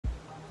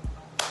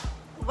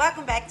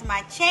welcome back to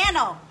my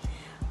channel.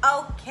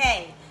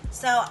 Okay,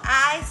 so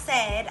I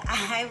said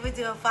I would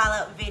do a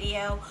follow-up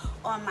video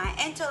on my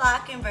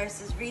interlocking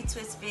versus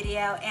retwist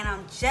video, and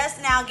I'm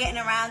just now getting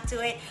around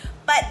to it.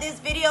 But this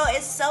video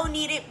is so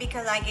needed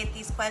because I get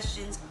these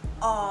questions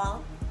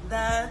all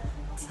the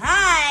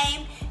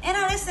time, and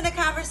I listen to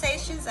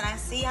conversations and I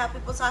see how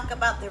people talk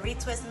about the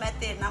retwist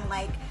method, and I'm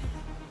like,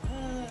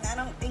 I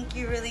don't think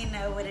you really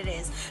know what it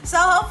is. So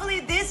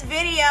hopefully this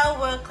video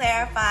will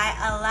clarify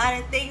a lot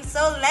of things.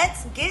 So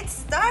let's get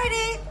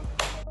started.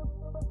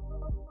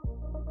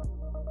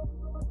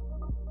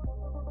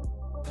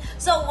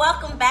 So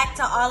welcome back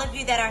to all of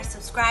you that are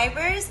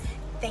subscribers.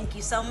 Thank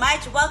you so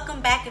much.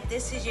 Welcome back if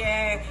this is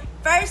your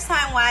first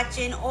time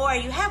watching, or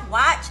you have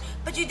watched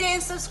but you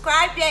didn't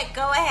subscribe yet.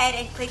 Go ahead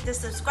and click the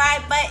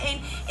subscribe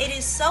button. It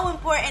is so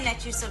important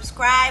that you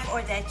subscribe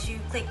or that you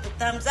click the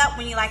thumbs up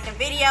when you like a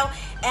video.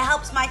 It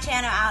helps my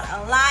channel out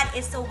a lot.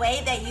 It's the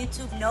way that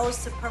YouTube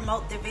knows to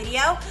promote the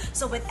video.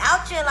 So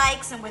without your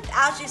likes and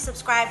without you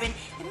subscribing,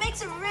 it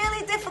makes it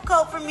really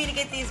difficult for me to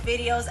get these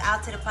videos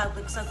out to the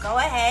public. So go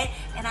ahead,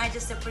 and I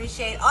just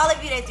appreciate all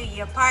of you that do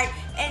your part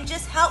and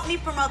just help me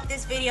promote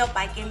this video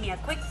by giving me a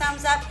quick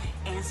thumbs up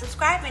and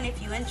subscribing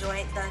if you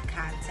enjoyed the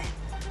content.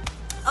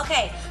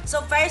 Okay,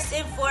 so first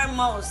and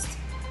foremost,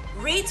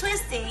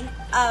 retwisting,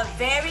 a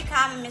very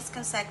common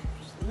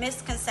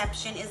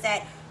misconception is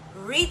that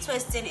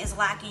retwisting is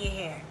locking your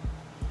hair.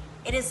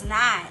 It is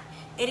not.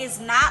 It is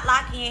not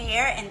locking your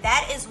hair, and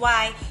that is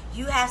why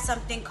you have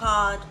something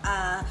called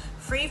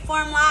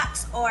freeform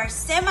locks or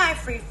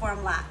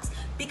semi-freeform locks,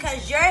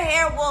 because your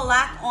hair will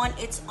lock on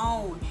its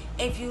own.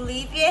 If you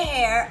leave your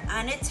hair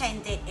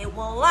unattended, it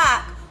will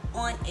lock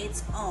on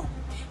its own.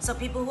 So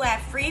people who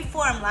have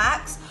freeform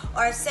locks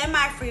or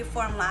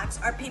semi-freeform locks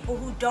are people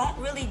who don't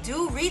really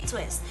do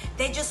retwist.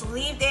 They just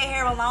leave their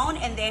hair alone,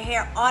 and their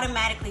hair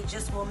automatically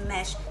just will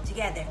mesh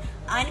together.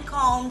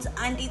 Uncombed,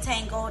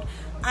 undetangled,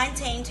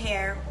 untamed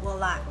hair will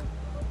lock.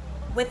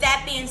 With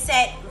that being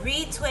said,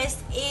 retwist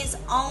is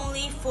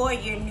only for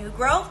your new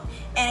growth,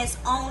 and it's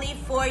only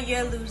for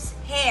your loose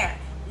hair.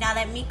 Now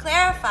let me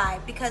clarify,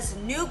 because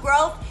new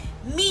growth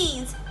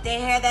means the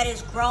hair that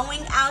is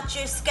growing out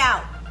your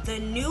scalp. The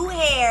new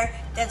hair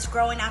that's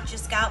growing out your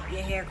scalp,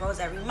 your hair grows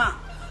every month.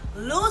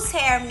 Loose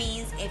hair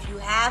means if you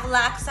have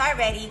locks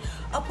already,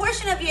 a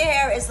portion of your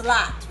hair is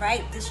locked,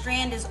 right? The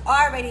strand is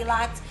already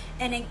locked,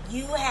 and then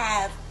you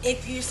have,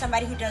 if you're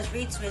somebody who does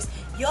retwist,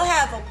 you'll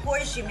have a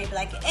portion, maybe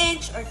like an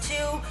inch or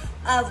two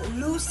of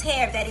loose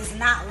hair that is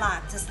not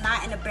locked. It's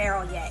not in a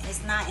barrel yet.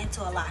 It's not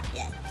into a lock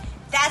yet.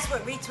 That's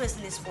what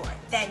retwisting is for.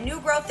 That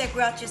new growth that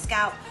grew out your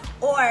scalp,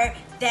 or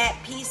that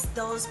piece,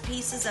 those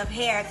pieces of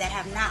hair that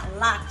have not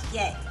locked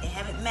yet. They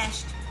haven't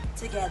meshed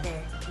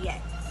together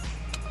yet.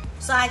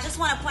 So I just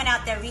want to point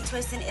out that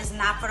retwisting is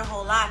not for the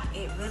whole lock.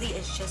 It really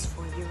is just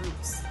for your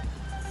roots.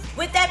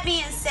 With that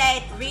being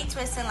said,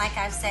 retwisting, like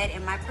I've said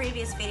in my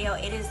previous video,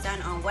 it is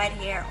done on wet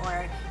hair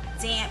or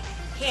damp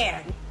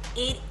hair.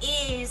 It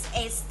is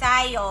a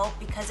style,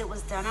 because it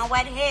was done on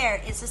wet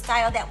hair, it's a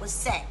style that was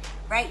set,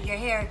 right? Your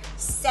hair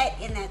set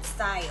in that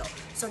style.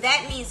 So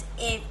that means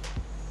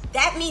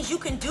you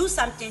can do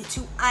something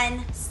to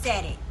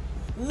unset it.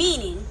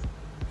 Meaning,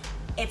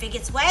 if it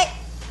gets wet,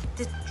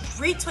 the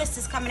retwist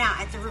is coming out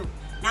at the root.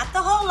 Not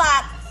the whole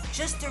lock,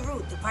 just the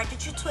root. The part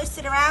that you twist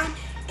it around,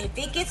 if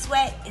it gets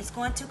wet, it's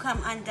going to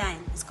come undone.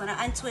 It's going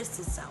to untwist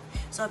itself.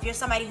 So if you're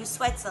somebody who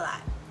sweats a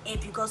lot,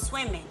 if you go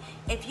swimming,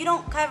 if you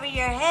don't cover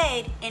your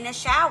head in a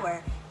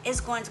shower, it's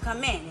going to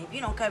come in. If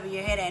you don't cover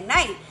your head at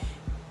night,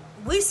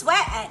 we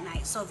sweat at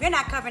night. So if you're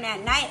not covering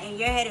at night and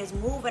your head is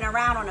moving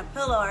around on a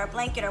pillow or a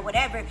blanket or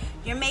whatever,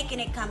 you're making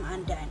it come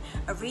undone.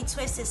 A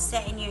retwist is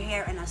setting your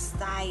hair in a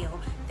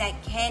style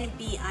that can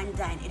be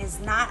undone. It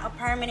is not a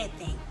permanent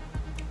thing.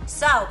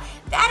 So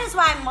that is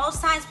why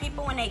most times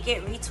people, when they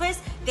get retwist,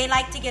 they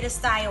like to get a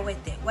style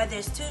with it. Whether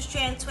it's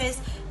two-strand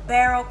twist,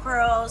 barrel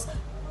curls,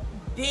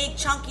 big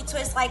chunky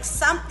twist, like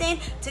something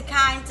to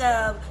kind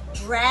of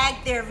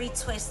drag their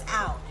retwist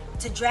out,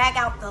 to drag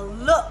out the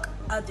look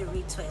of the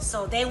retwist.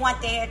 So they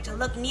want their hair to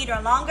look neater,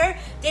 longer.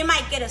 They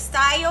might get a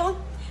style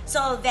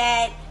so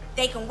that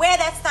they can wear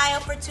that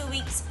style for 2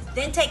 weeks,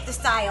 then take the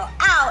style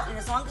out, and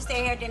as long as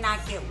their hair did not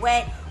get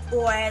wet,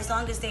 or as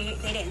long as they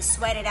didn't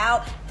sweat it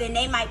out, then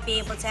they might be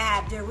able to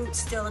have their roots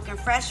still looking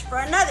fresh for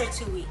another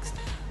 2 weeks.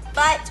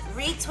 But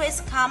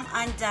retwists come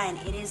undone.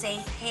 It is a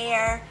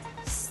hair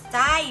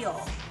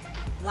style.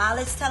 While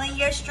it's telling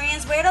your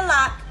strands where to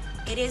lock,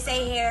 it is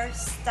a hair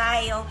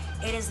style.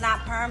 It is not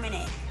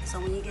permanent. So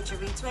when you get your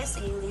retwist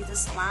and you leave the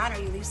salon, or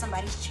you leave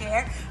somebody's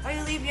chair, or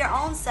you leave your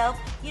own self,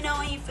 you know,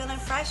 when you're feeling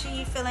fresh and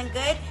you're feeling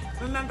good,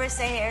 remember, it's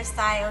a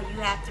hairstyle.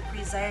 You have to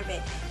preserve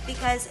it,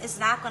 because it's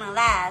not going to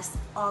last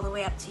all the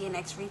way up to your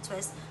next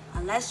retwist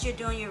unless you're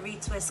doing your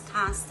retwist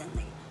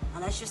constantly.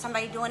 Unless you're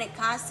somebody doing it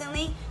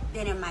constantly,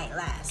 then it might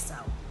last. So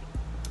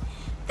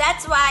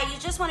that's why you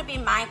just want to be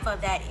mindful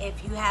of that.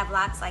 If you have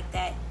locks like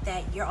that,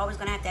 that you're always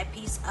going to have that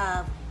piece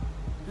of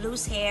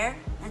loose hair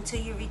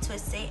until you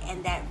retwist it,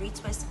 and that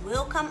retwist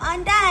will come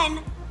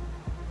undone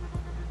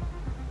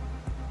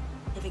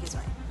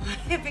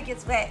if it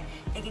gets wet,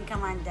 it can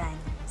come undone.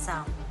 So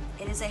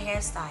it is a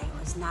hairstyle,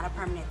 it's not a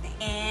permanent thing.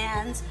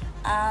 And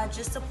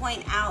just to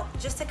point out,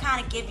 just to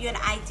kind of give you an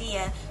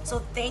idea, so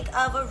think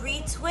of a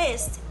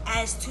retwist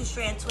as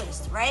 2-strand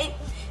twist, right?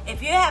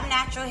 If you have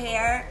natural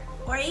hair,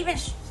 or even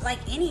like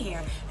any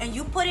hair, and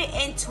you put it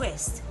in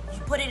twist, you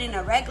put it in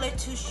a regular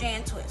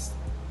 2-strand twist.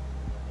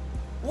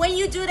 When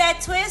you do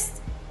that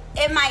twist,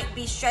 it might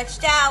be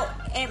stretched out,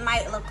 it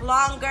might look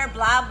longer,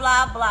 blah,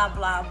 blah, blah,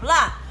 blah,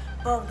 blah.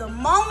 But the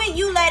moment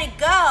you let it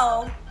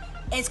go,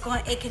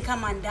 it can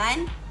come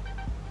undone.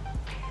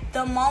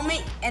 The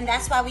moment, and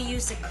that's why we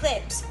use the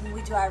clips when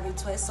we do our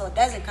retwist, so it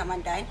doesn't come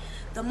undone.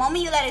 The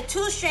moment you let a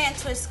 2-strand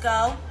twist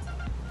go,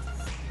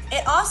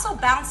 it also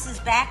bounces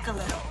back a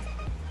little.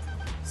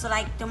 So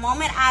like the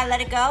moment I let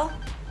it go,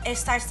 it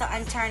starts to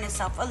unturn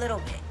itself a little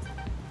bit.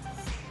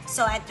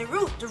 So at the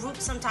root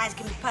sometimes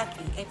can be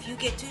puffy. If you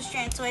get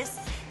 2-strand twists,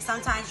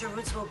 sometimes your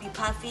roots will be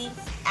puffy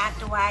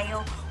after a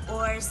while,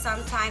 or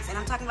sometimes, and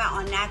I'm talking about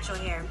on natural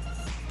hair,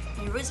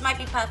 your roots might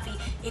be puffy,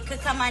 it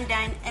could come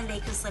undone and they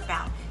could slip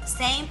out.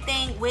 Same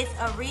thing with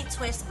a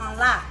retwist on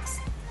locks.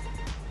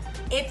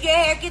 If your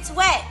hair gets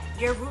wet,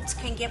 your roots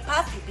can get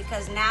puffy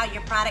because now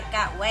your product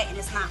got wet and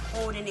it's not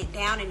holding it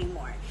down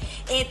anymore.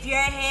 If your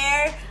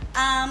hair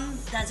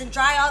doesn't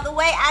dry all the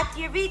way after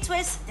your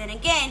retwist, then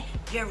again,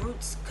 your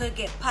roots could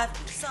get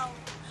puffy.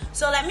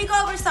 So let me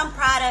go over some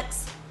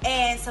products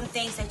and some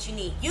things that you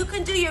need. You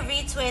can do your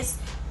retwist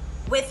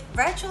with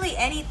virtually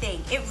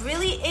anything. It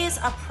really is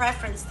a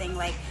preference thing.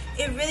 Like,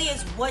 it really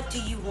is, what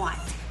do you want?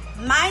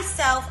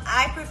 Myself,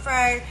 I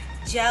prefer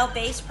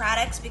gel-based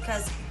products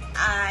because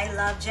I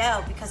love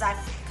gel, because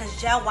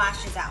gel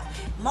washes out.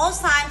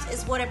 Most times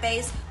it's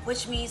water-based,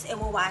 which means it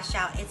will wash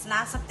out. It's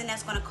not something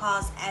that's going to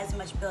cause as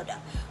much buildup.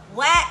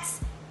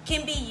 Wax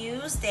can be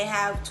used. They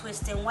have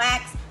twist and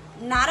wax.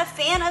 Not a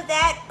fan of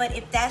that, but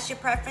if that's your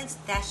preference,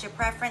 that's your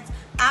preference.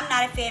 I'm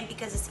not a fan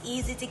because it's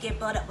easy to get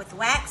built up with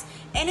wax,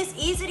 and it's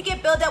easy to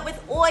get built up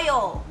with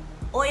oil.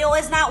 Oil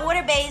is not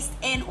water-based,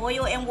 and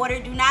oil and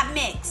water do not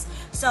mix.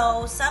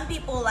 So some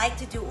people like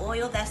to do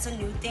oil. That's a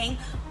new thing.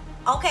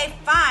 Okay,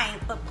 fine,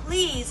 but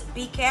please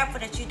be careful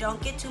that you don't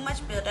get too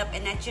much buildup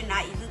and that you're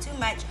not using too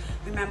much.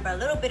 Remember, a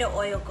little bit of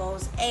oil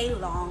goes a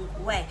long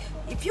way.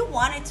 If you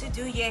wanted to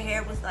do your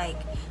hair with like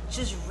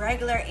just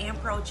regular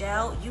Ampro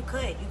gel, you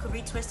could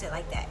retwist it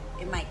like that.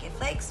 It might get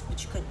flakes,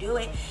 but you could do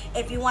it.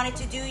 If you wanted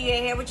to do your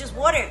hair with just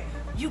water,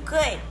 you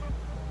could.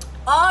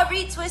 All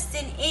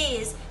retwisting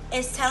is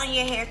telling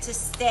your hair to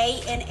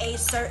stay in a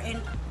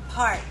certain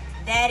part.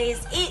 That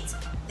is it.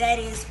 That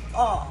is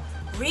all.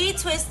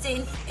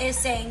 Retwisting is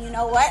saying, you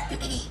know what?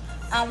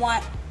 I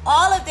want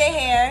all of the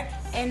hair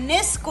in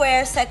this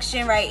square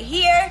section right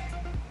here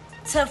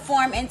to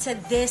form into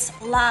this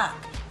lock.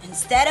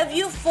 Instead of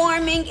you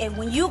forming, and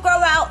when you grow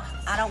out,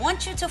 I don't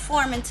want you to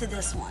form into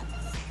this one.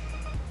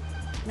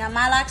 Now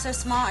my locks are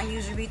small, and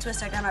usually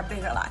retwists are done on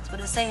bigger locks, but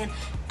it's saying,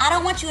 I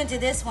don't want you into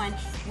this one.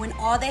 When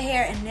all the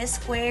hair in this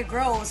square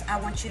grows, I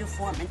want you to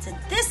form into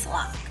this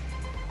lock.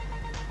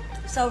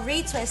 So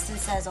retwisting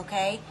says,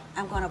 okay,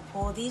 I'm going to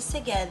pull these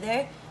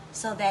together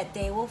so that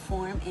they will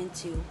form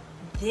into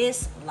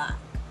this lock.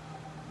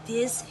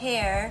 This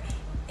hair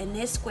in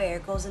this square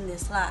goes in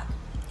this lock,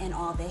 and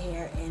all the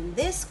hair in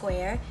this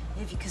square,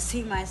 if you can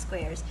see my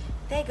squares,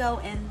 they go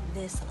in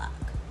this lock.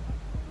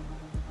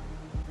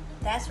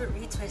 That's what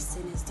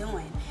retwisting is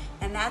doing,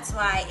 and that's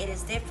why it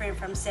is different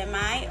from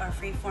semi or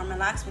free-forming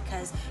locks,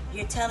 because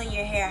you're telling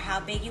your hair how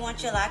big you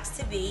want your locks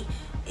to be,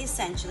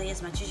 essentially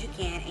as much as you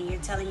can, and you're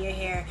telling your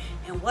hair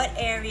in what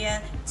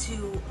area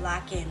to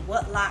lock in,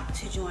 what lock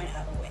to join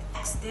up with.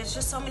 There's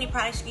just so many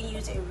products you can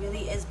use. It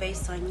really is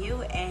based on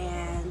you,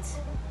 and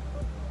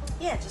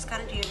yeah, just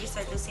kind of do your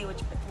research and see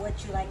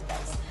what you like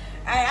best.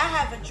 All right, I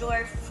have a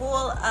drawer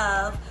full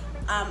of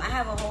I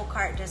have a whole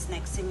cart just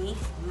next to me.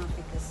 I don't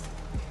think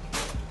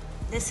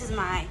this is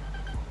my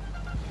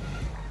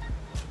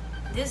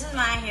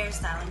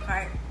hairstyling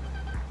cart.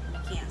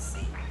 You can't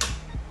see.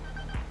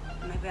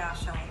 Maybe I'll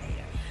show it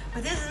later.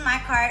 But this is my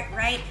cart,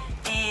 right?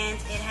 And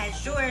it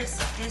has drawers.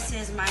 This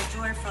is my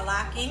drawer for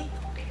locking.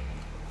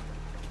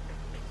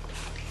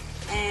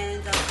 And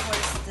of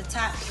course the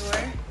top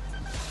drawer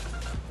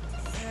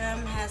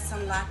has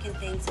some locking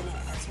things in it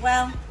as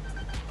well.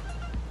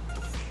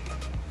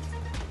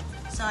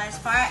 So as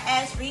far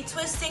as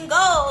retwisting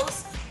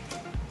goes,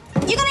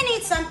 you're gonna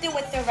need something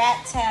with the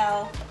rat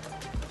tail.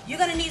 You're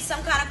gonna need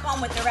some kind of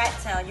comb with the rat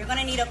tail. You're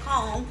gonna need a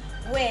comb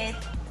with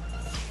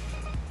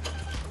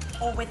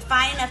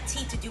fine enough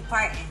teeth to do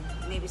parting.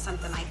 Maybe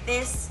something like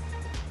this.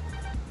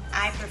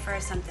 I prefer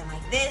something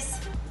like this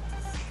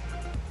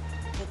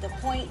with the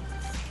point.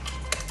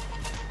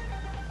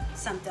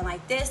 Something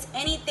like this.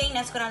 Anything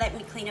that's gonna let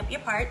me clean up your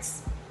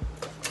parts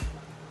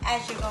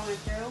as you're going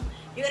through.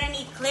 You're gonna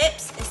need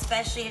clips,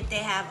 especially if they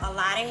have a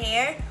lot of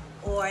hair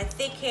or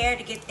thick hair,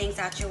 to get things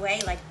out your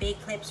way, like big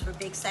clips for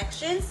big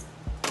sections.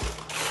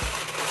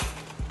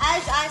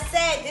 As I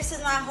said, this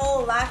is my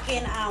whole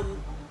locking,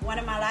 one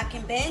of my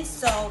locking bins,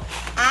 so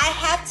I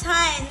have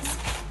tons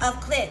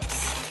of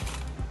clips.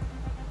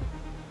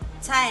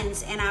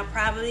 tons, and I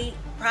probably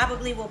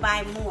will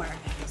buy more.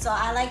 So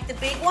I like the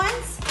big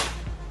ones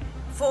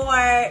for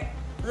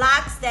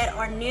locks that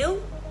are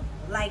new,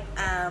 like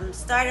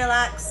starter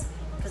locks,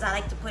 because I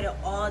like to put it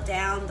all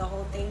down, the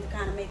whole thing, to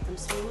kind of make them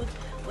smooth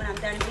when I'm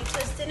done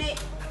retwisting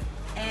it.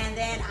 And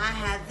then I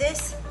have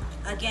this.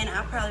 Again,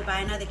 I'll probably buy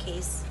another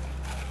case.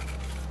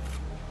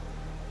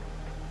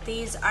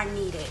 These are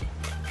needed.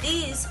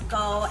 These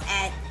go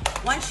at,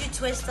 once you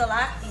twist the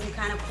lock, then you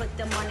kind of put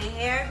them on the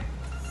hair.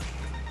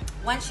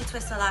 Once you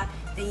twist the lock,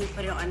 then you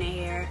put it on the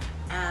hair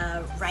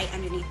right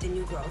underneath the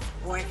new growth.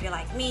 Or if you're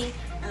like me,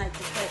 I like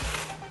to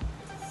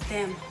put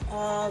them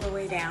all the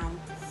way down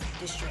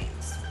the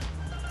strands.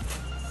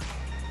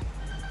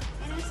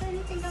 And is there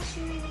anything else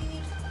you really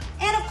need?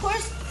 And of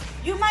course,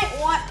 you might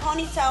want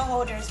ponytail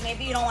holders.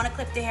 Maybe you don't want to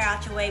clip the hair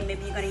out your way.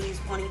 Maybe you're going to use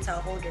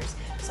ponytail holders.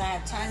 So I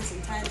have tons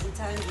and tons and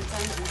tons and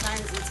tons and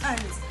tons and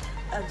tons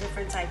of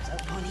different types of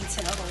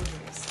ponytail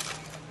holders.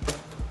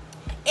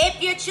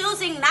 If you're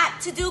choosing not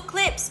to do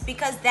clips,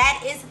 because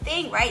that is the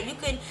thing, right?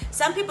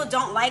 Some people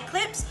don't like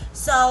clips,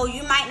 so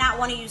you might not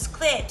want to use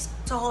clips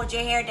to hold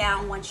your hair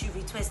down once you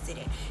retwisted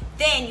it.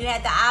 Then you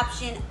have the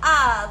option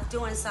of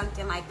doing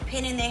something like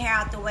pinning the hair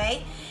out the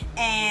way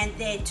and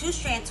then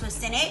 2-strand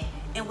twisting it,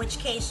 in which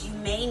case you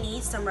may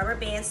need some rubber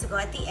bands to go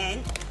at the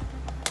end.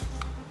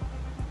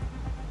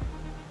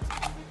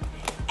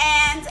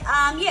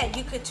 And yeah,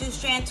 you could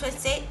 2-strand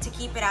twist it to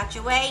keep it out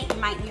your way. You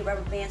might need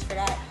rubber bands for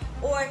that,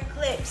 or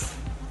clips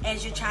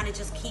as you're trying to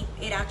just keep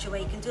it out your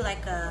way. You can do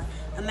like a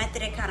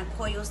method that kind of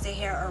coils the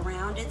hair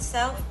around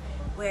itself,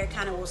 where it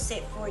kind of will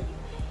sit for you.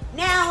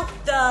 Now,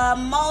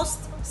 the most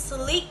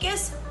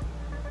sleekest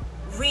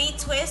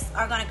retwists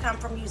are going to come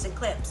from using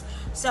clips.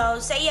 So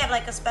say you have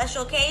like a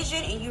special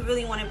occasion and you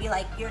really want to be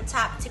like your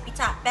top tippy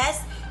top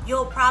best,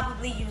 you'll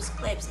probably use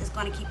clips. It's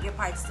going to keep your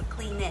parts to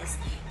cleanness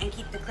and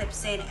keep the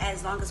clips in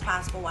as long as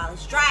possible while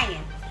it's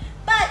drying.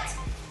 But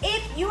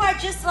if you are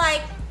just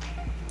like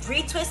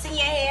retwisting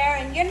your hair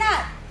and you're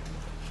not,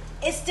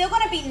 it's still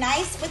going to be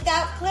nice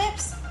without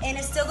clips, and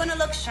it's still going to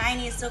look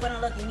shiny, it's still going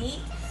to look neat,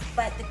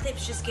 but the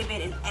clips just give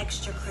it an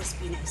extra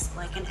crispiness,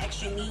 like an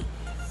extra neat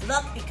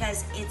look,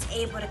 because it's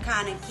able to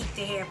kind of keep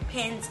the hair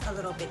pins a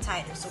little bit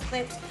tighter. So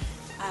clips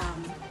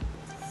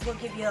will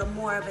give you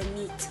more of a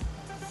neat,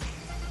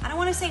 I don't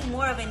want to say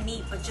more of a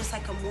neat, but just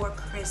like a more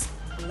crisp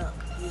look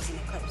using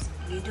the clips.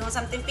 If you're doing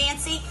something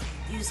fancy,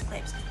 use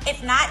clips.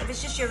 If not, if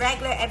it's just your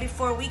regular every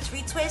 4 weeks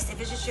retwist, if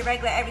it's just your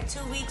regular every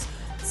 2 weeks,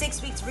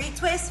 6 weeks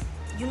retwist,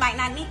 you might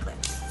not need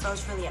clips. So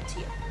it's really up to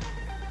you.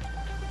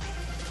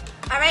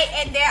 All right,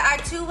 and there are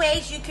 2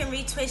 ways you can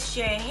retwist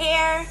your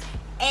hair,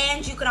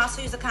 and you can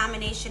also use a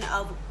combination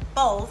of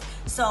both.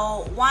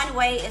 So one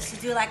way is to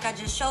do like I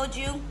just showed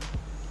you.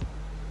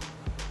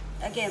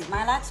 Again,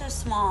 my locks are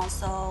small,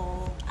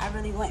 so I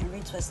really wouldn't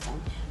retwist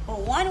them. But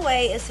one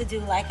way is to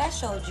do like I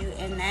showed you,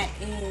 and that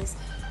is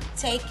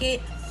take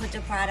it, put the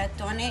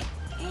product on it,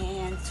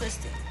 and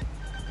twist it.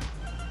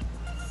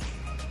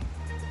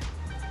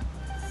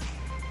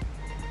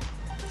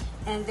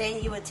 And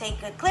then you would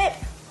take a clip,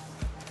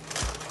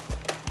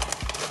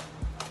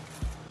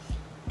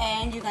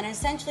 and you're going to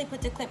essentially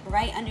put the clip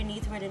right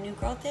underneath where the new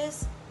growth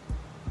is.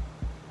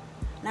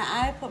 Now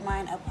I put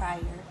mine up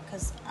higher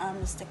because I'm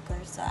a stickler,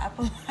 so I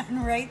put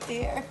mine right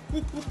there.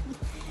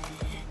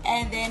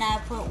 And then I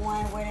put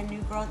one where the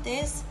new growth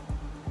is.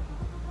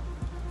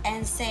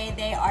 And say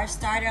they are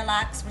starter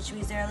locks, which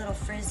means they're a little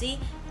frizzy.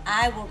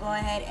 I will go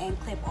ahead and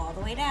clip all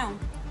the way down.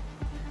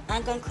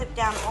 I'm going to clip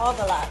down all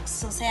the locks.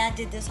 So say I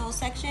did this whole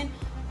section,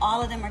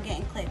 all of them are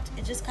getting clipped.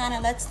 It just kind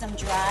of lets them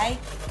dry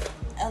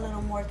a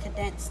little more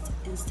condensed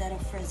instead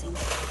of frizzing.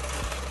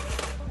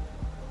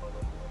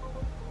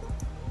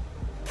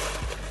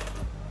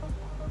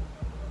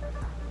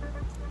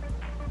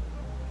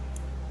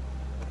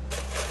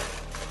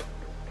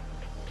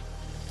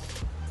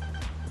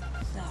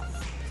 So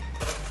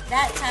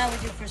that's how we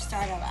do for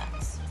starter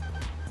locks.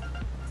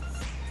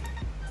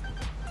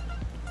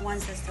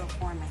 Ones that still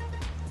forming,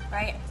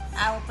 right?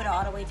 I will put it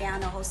all the way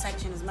down the whole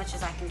section as much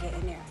as I can get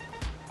in there.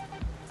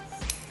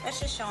 That's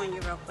just showing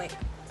you real quick.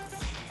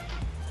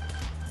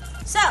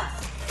 So,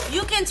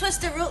 you can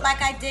twist the root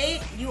like I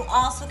did. You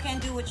also can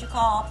do what you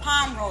call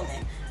palm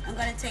rolling. I'm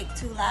going to take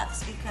 2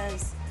 locks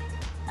because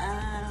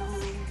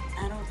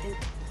I don't think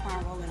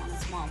palm rolling on the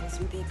small ones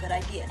would be a good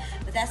idea.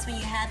 But that's when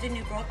you have the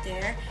new growth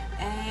there,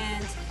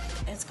 and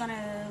it's going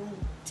to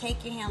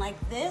take your hand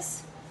like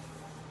this,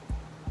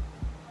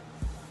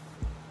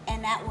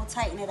 and that will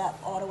tighten it up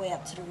all the way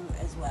up to the root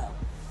as well.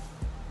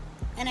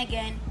 And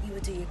again, you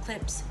would do your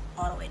clips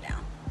all the way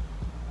down.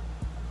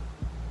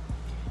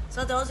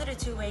 So those are the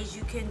 2 ways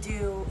you can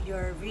do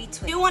your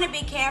retwist. You want to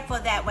be careful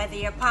that whether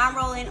you're palm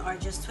rolling or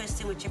just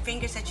twisting with your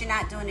fingers, that you're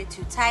not doing it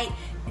too tight,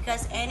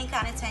 because any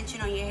kind of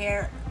tension on your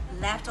hair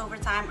left over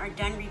time or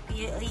done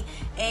repeatedly,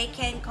 it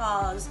can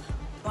cause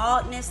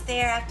baldness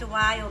there after a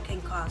while, it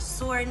can cause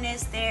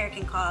soreness there, it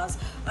can cause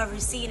a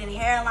receding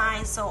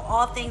hairline, so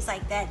all things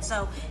like that.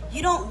 So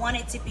you don't want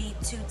it to be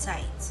too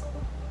tight.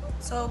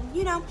 So,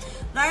 you know,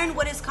 learn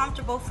what is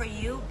comfortable for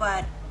you,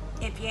 but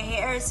If your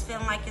hair is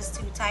feeling like it's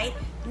too tight,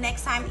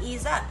 next time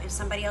ease up. If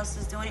somebody else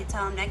is doing it,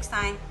 tell them next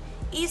time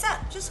ease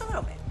up just a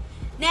little bit.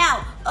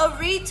 Now, a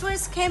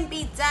retwist can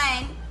be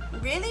done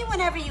really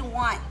whenever you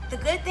want. The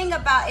good thing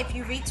about if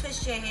you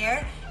retwist your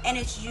hair, and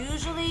it's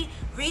usually,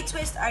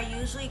 retwists are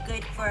usually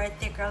good for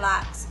thicker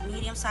locks,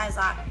 medium-sized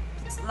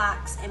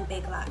locks, and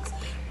big locks.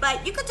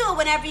 But you could do it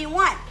whenever you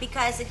want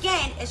because,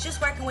 again, it's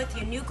just working with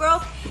your new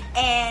growth.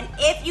 And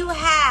if you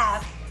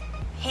have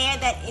hair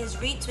that is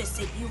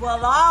retwisted, you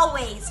will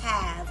always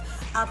have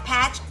a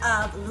patch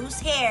of loose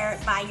hair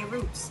by your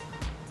roots.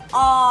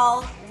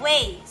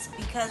 Always,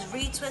 because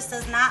retwist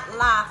does not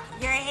lock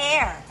your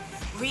hair.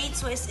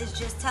 Retwist is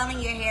just telling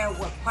your hair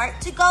what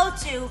part to go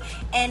to,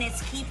 and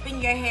it's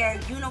keeping your hair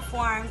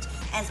uniformed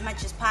as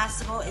much as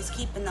possible. It's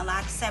keeping the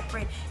locks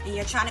separate, and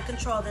you're trying to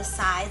control the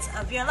size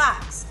of your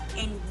locks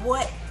and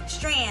what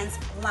strands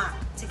lock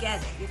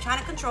together. You're trying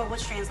to control what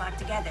strands lock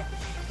together.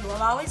 You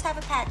will always have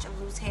a patch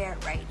of loose hair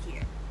right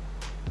here.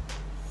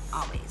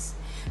 Always.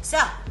 So,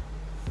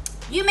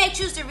 you may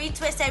choose to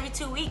retwist every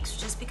 2 weeks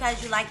just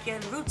because you like your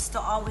roots to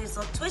always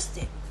look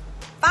twisted.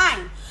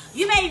 Fine.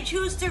 You may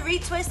choose to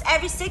retwist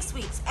every 6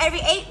 weeks, every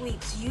 8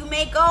 weeks. You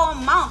may go a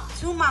month,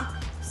 2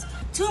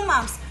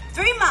 months,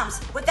 3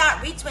 months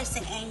without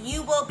retwisting, and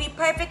you will be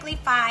perfectly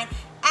fine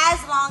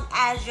as long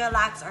as your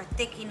locks are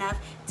thick enough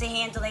to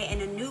handle it,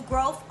 and a new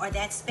growth or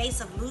that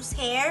space of loose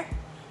hair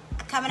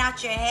coming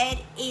out your head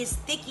is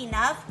thick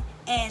enough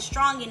and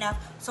strong enough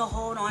to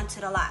hold on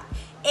to the lock.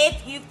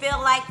 If you feel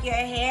like your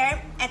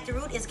hair at the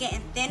root is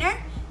getting thinner,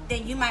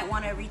 then you might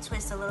want to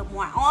retwist a little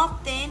more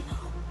often,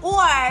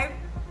 or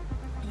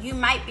you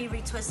might be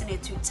retwisting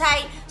it too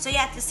tight, so you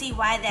have to see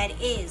why that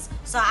is.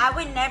 So I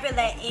would never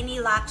let any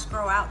locks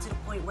grow out to the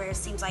point where it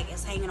seems like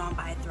it's hanging on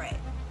by a thread.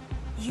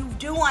 You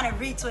do want to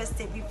retwist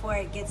it before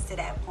it gets to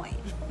that point.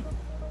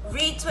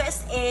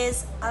 Retwist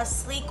is a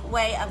sleek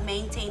way of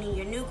maintaining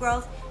your new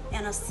growth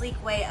and a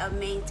sleek way of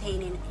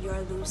maintaining your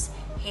loose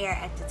hair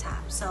at the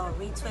top. So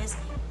retwist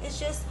is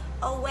just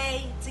a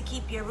way to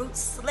keep your roots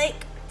slick,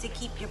 to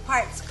keep your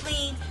parts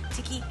clean,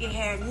 to keep your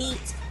hair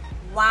neat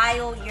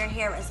while your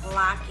hair is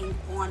locking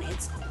on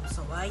its own.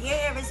 So while your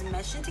hair is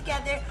meshing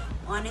together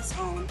on its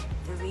own,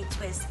 the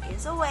retwist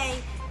is a way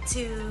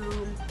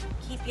to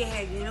keep your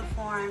hair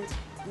uniformed,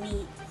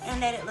 neat, and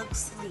let it look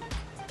sleek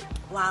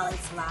while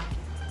it's locking,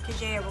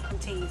 because your hair will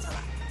continue to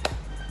lock.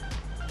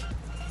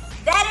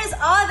 That is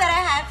all that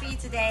I have for you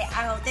today.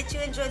 I hope that you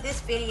enjoyed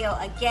this video.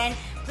 Again,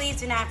 please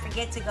do not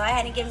forget to go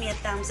ahead and give me a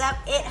thumbs up.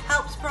 It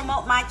helps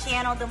promote my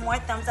channel. The more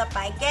thumbs up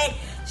I get,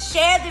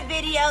 share the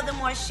video. The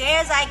more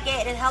shares I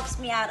get, it helps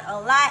me out a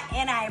lot,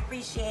 and I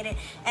appreciate it.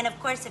 And of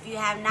course, if you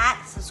have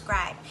not,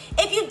 subscribe.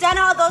 If you've done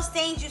all those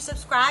things, you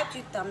subscribed,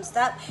 you thumbs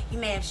up, you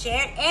may have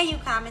shared, and you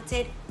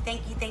commented.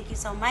 Thank you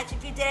so much.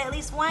 If you did at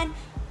least one,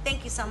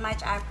 thank you so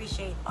much. I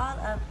appreciate all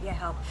of your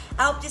help.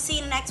 I hope to see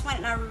you in the next one,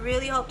 and I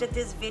really hope that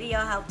this video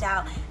helped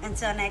out.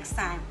 Until next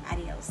time,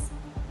 adios.